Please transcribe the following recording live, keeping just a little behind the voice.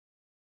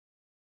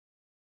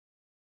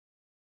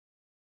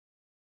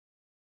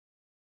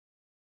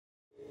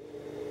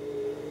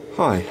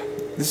Hi,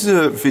 this is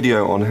a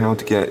video on how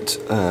to get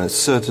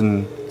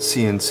certain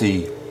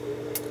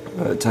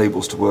CNC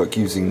tables to work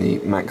using the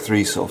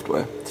Mach3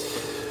 software.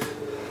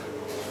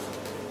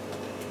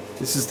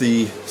 This is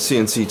the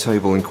CNC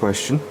table in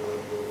question.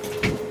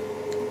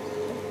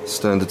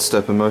 Standard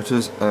stepper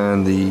motors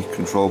and the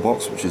control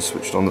box, which is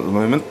switched on at the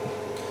moment.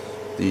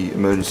 The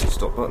emergency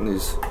stop button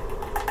is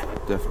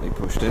definitely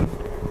pushed in.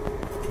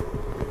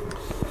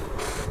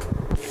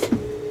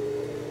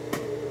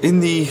 In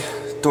the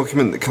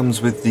document that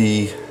comes with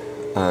the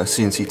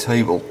CNC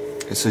table,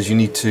 it says you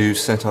need to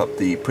set up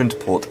the printer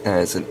port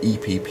as an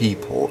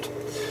EPP port.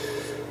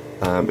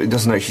 It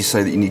doesn't actually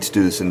say that you need to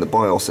do this in the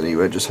BIOS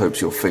anywhere, it just hopes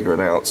you'll figure it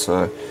out.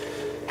 So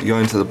you go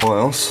into the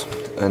BIOS,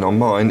 and on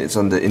mine it's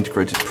under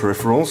Integrated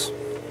Peripherals,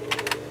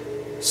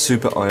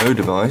 Super I/O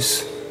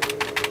Device,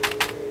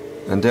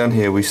 and down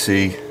here we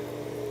see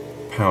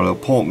Parallel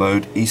Port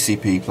Mode,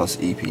 ECP plus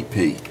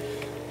EPP.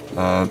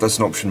 That's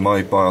an option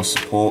my BIOS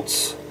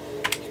supports.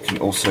 You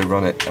can also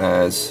run it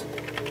as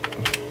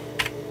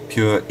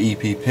pure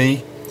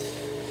EPP.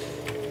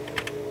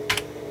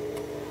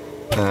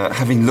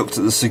 Having looked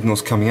at the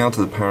signals coming out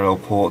of the parallel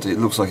port, it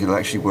looks like it'll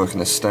actually work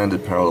in a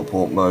standard parallel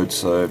port mode,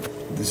 so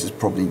this is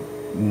probably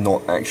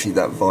not actually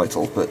that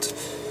vital, but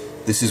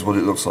this is what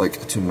it looks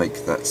like to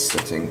make that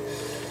setting.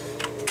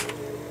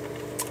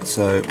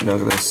 So now I'm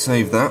going to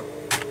save that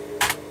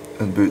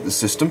and boot the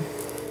system.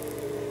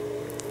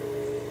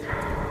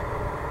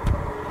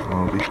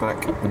 I'll be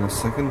back in a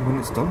second when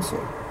it's done so.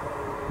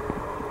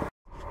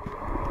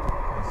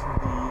 So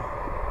the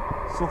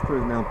software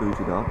is now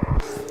booted up.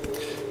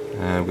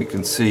 We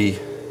can see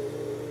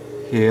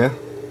here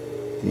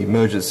the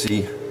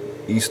emergency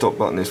e-stop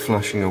button is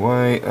flashing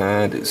away,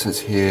 and it says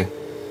here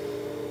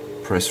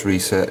press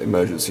reset,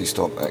 emergency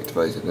stop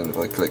activated, and if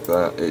I click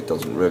that it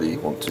doesn't really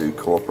want to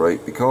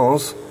cooperate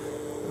because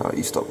our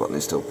e-stop button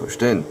is still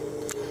pushed in.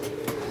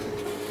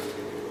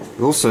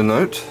 You'll also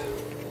note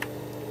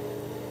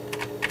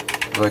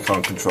that I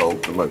can't control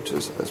the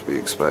motors as we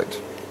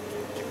expect.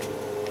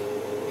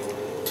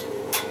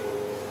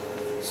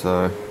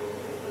 So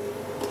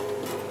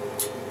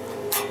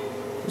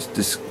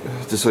just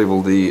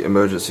disable the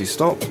emergency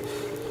stop,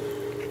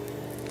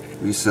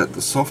 reset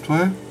the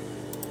software,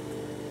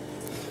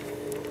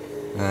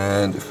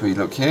 and if we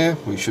look here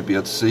we should be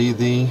able to see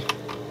the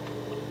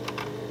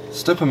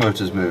stepper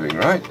motors moving,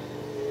 right?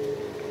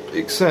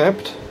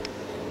 Except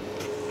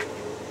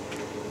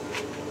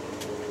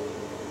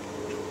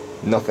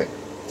nothing.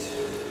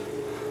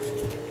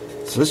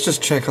 So let's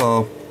just check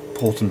our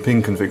port and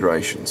pin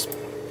configurations.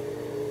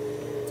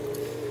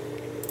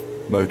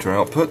 Motor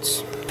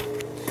outputs.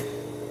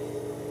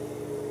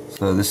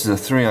 So this is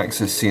a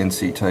 3-axis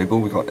CNC table.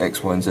 We've got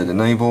X, Y and Z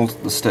enabled.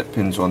 The step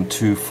pins are on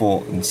 2,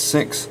 4 and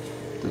 6.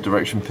 The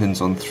direction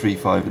pins on 3,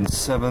 5 and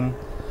 7.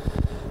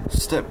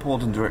 Step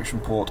port and direction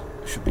port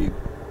should be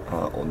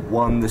on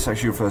 1. This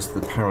actually refers to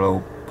the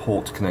parallel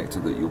port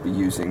connector that you'll be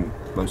using.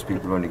 Most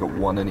people have only got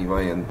 1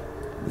 anyway, and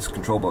this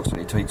control box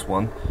only takes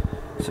 1.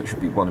 So it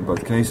should be 1 in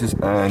both cases.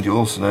 And you'll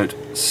also note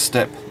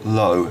step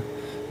low,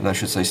 and I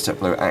should say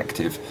step low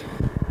active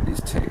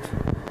is ticked.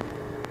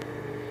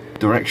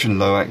 Direction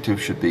low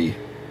active should be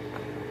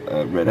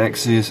red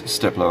X's,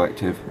 step low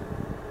active,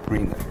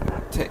 green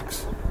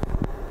ticks.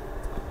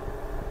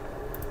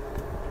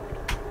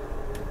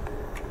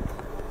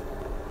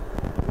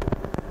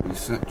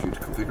 Reset due to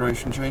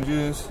configuration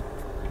changes.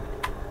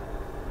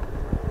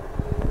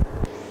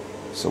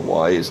 So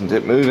why isn't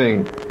it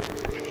moving?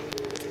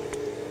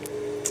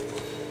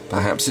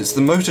 Perhaps it's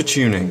the motor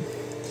tuning.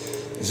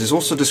 This is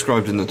also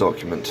described in the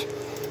document.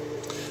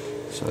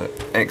 So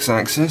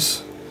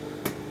X-axis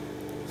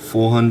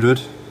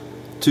 400,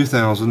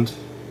 2000,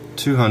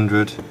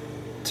 200,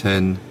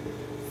 10,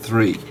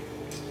 3.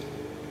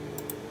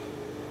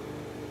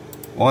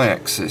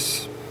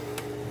 Y-axis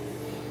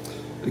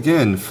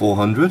again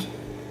 400,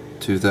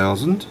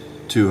 2000,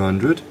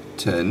 200,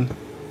 10,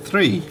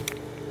 3.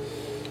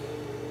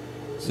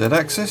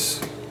 Z-axis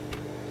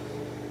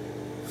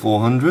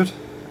 400,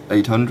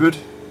 800,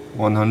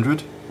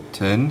 100,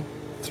 10,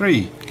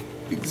 3.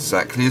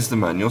 Exactly as the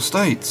manual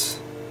states.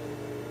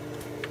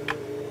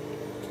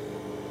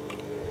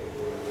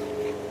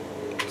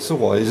 So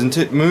why isn't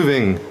it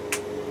moving?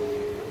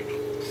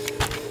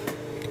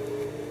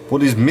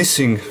 What is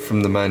missing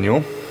from the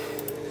manual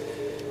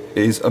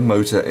is a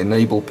motor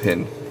enable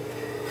pin.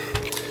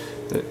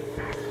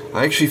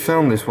 I actually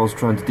found this whilst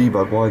trying to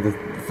debug why the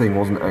thing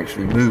wasn't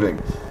actually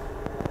moving.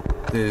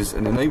 There's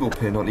an enable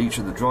pin on each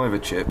of the driver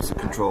chips that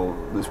control,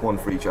 there's one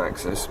for each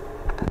axis,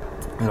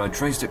 and I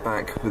traced it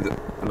back with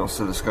an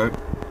oscilloscope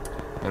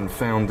and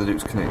found that it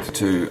was connected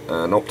to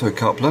an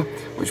optocoupler,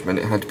 which meant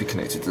it had to be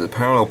connected to the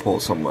parallel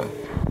port somewhere.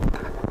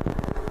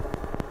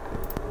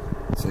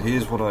 So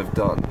here's what I've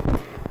done.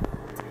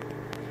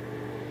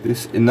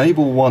 This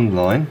enable 1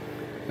 line,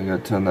 I'm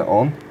going to turn that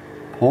on.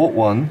 Port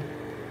 1,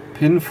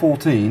 pin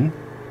 14,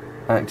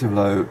 active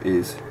low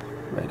is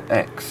red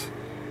X.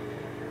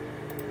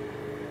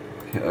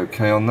 Hit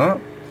OK on that.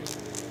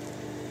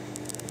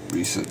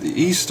 reset the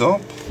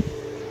e-stop,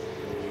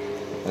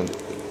 and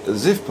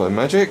as if by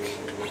magic,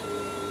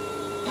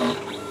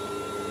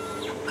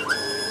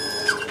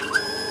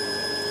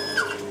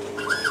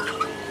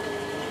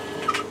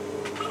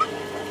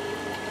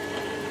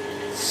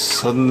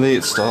 suddenly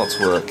it starts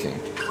working.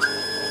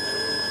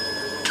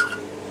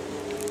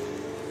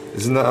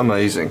 Isn't that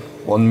amazing?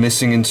 One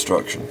missing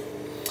instruction.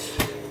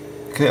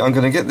 Okay, I'm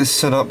going to get this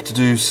set up to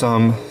do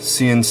some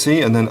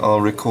CNC and then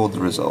I'll record the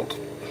result.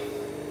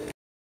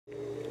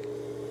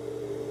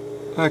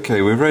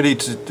 Okay, we're ready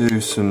to do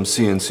some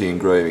CNC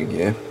engraving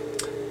here.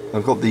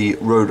 I've got the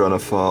Roadrunner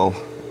file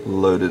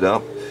loaded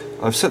up.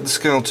 I've set the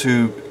scale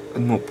to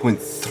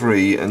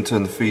 0.3 and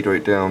turned the feed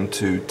rate down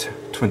to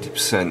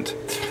 20%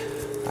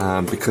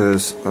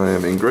 because I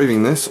am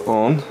engraving this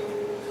on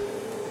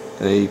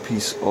a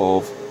piece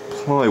of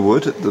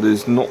plywood that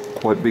is not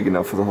quite big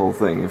enough for the whole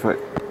thing. In fact,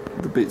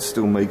 the bits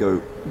still may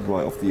go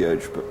right off the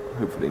edge, but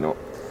hopefully not.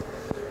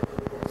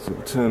 So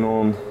we'll turn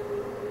on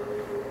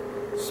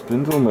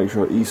spindle, make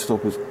sure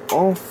E-stop is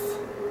off.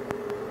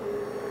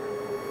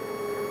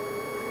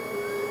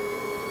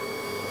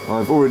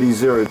 I've already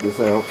zeroed this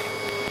out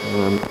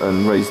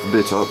and raised the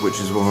bit up, which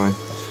is why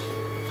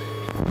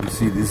you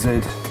see the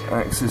Z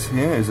axis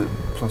here is at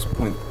plus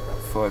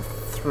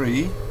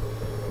 0.53.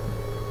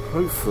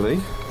 Hopefully,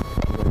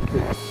 when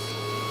the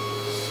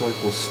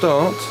cycle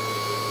start,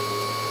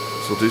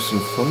 this will do some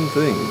fun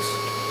things.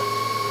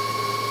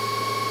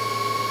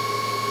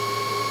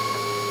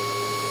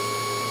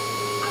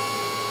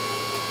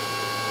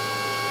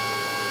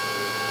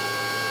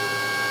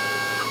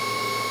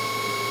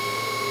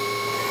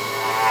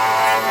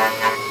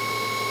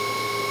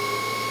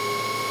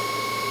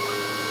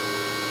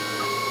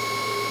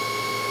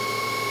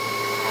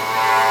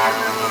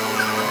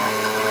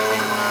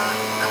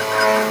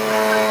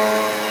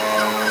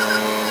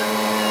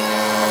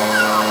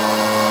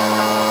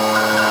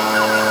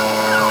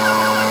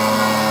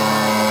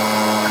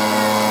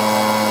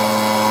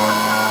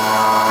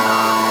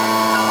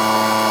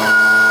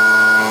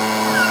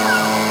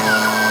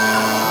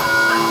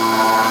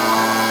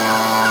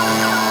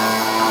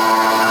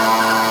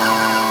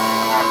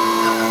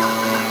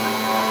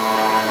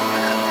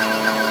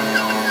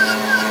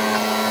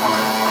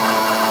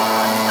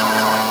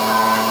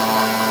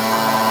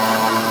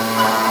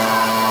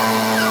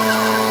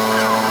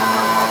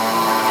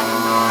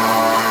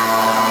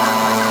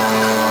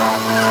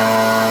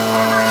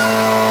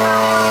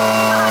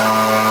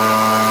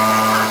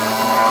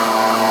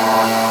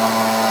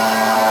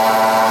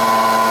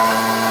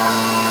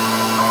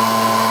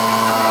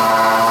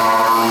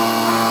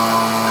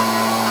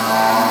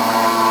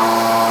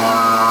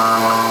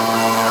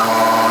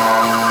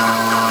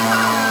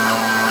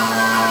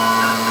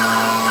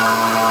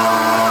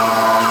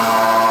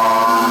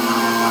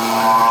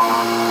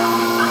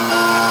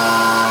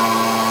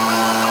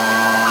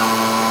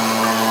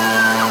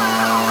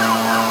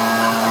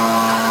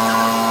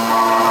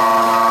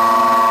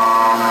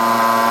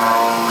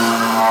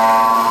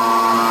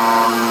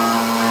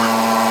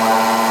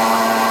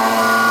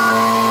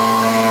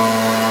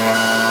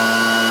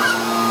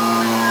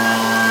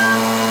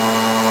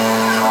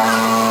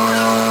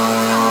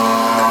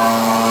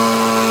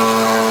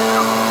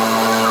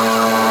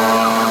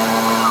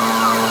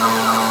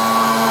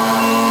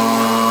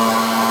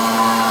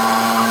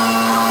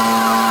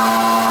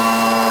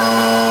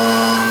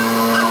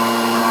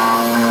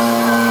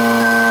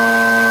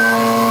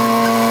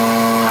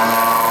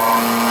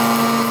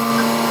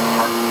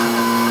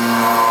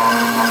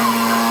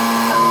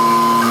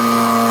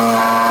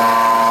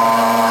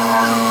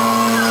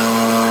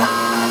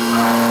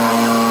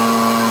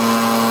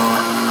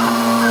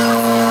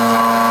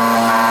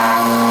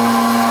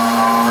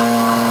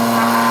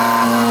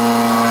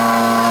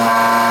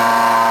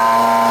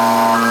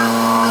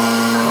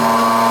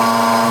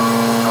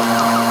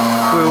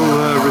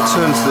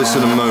 Return to this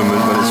in a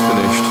moment when it's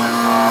finished.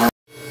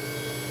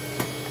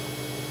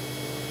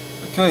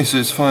 Okay, so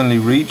it's finally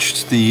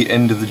reached the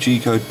end of the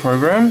G-code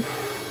program.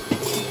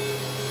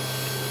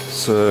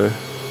 So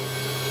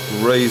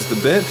raise the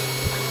bit,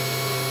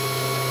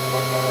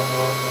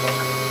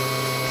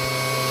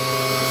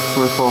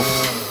 flip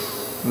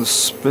off the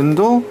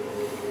spindle,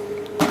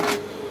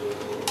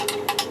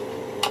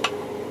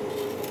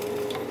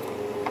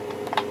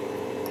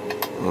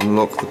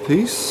 unlock the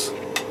piece.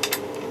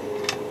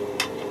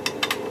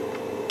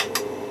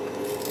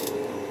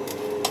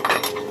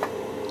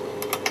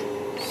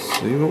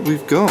 See what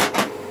we've got.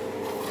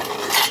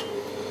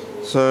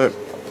 So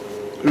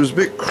it was a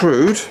bit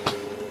crude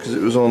because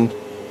it was on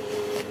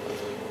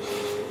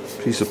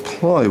a piece of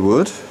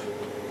plywood.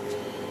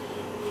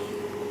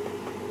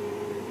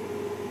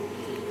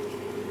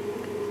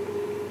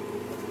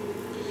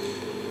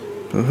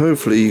 But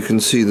hopefully you can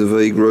see the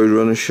vague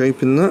Roadrunner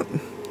shape in that.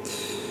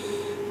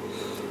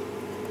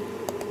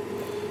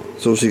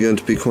 It's obviously going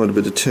to be quite a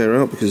bit of tear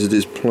out because it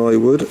is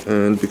plywood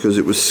and because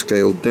it was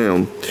scaled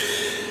down.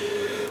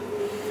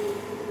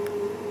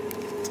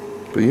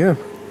 But yeah,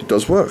 it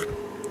does work.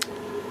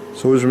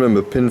 So always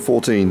remember, pin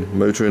 14,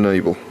 motor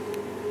enable.